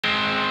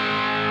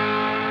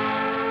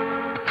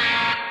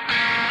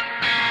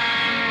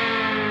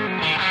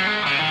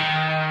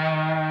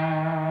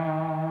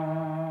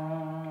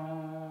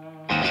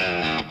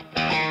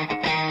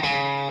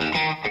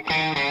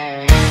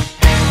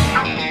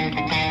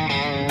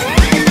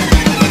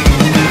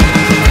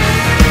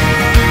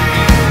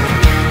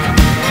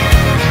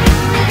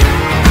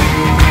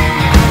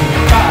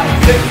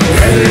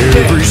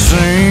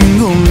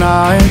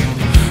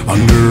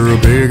under a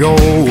big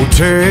old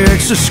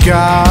Texas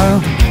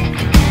sky.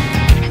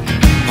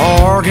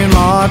 Parking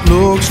lot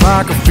looks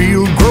like a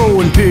field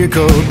growing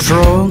pickup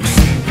trucks.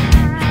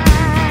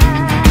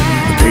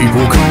 The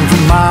people come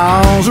from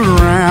miles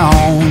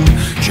around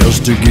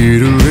just to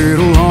get a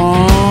little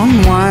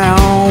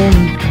unwound.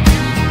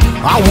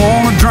 I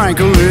wanna drink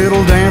a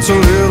little, dance a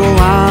little,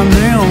 line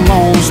them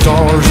Lone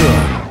Stars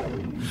up.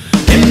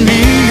 And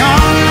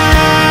neon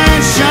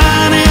lights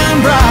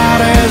shining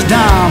bright as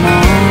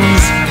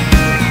diamonds,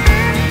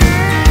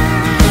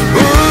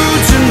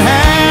 boots and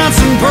hats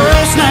and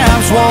pearl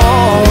snaps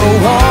wall to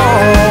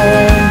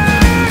wall,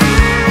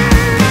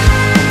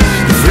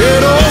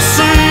 fiddles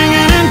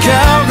singing and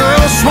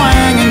cowgirls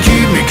swinging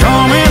keep me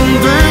coming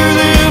through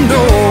them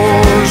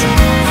doors,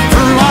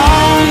 for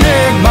long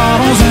neck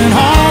bottles and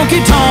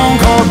honky-tonk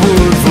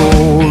hardwood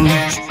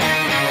floors.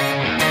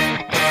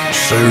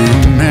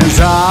 Soon as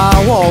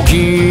I walk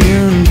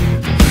in,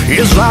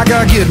 it's like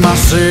I get my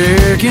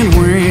second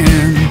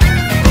wind.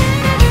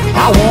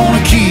 I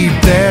wanna keep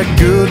that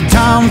good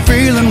time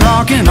feeling,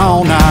 rocking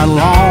all night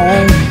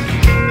long.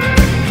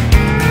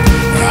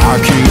 I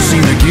can't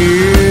seem to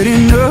get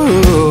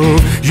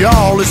enough,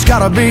 y'all, it's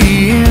gotta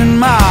be in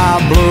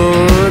my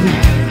blood.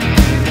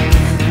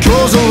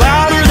 'Cause the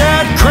louder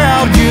that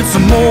crowd gets, the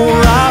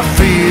more I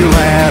feel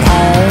at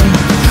home.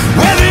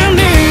 With them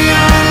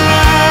neon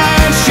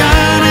lights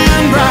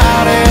shining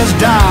bright as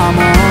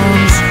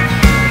diamonds,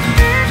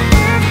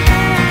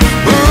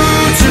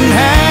 boots and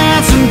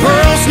hats and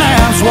pearl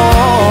snaps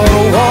wall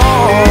to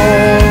wall,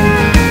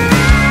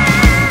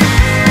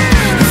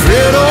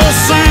 fiddles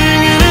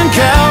singing and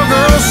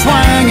cowgirls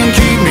swinging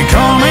keep me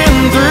coming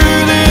through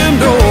them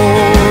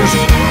doors,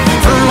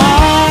 for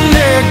long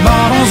neck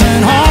bottles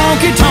and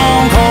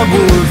honky-tonk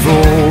hardwood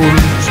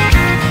floors.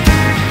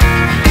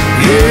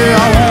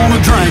 Yeah, I wanna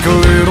drink a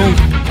little,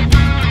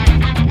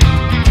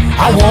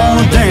 I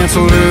wanna dance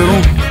a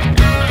little,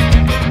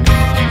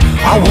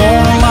 I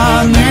wanna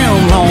line them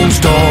Lone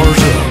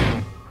Stars up.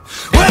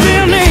 With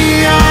them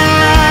neon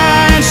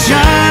lights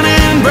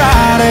shining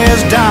bright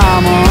as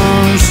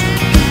diamonds,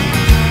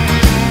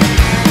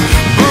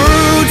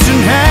 boots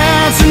and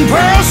hats and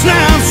pearl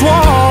snaps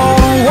wall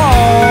to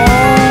wall,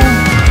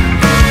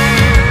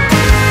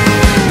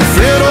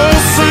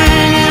 fiddles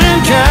singing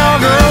and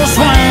cowgirls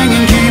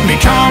swinging keep me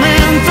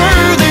coming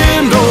through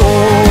them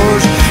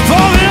doors,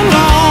 for them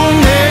long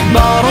neck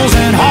bottles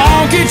and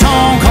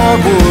honky-tonk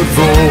hardwood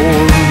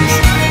floors.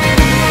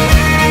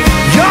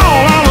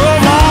 Y'all, I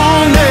love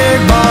long neck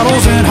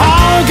bottles and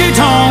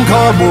honky-tonk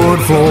hardwood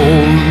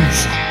floors.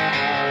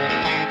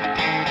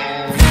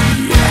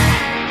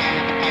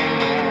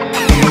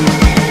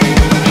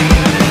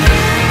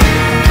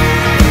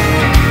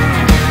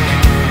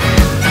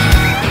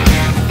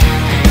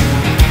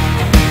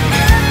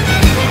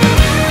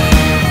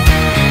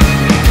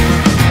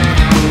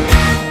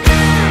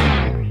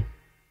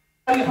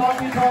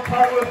 Honky-tonk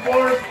hardwood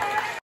floors.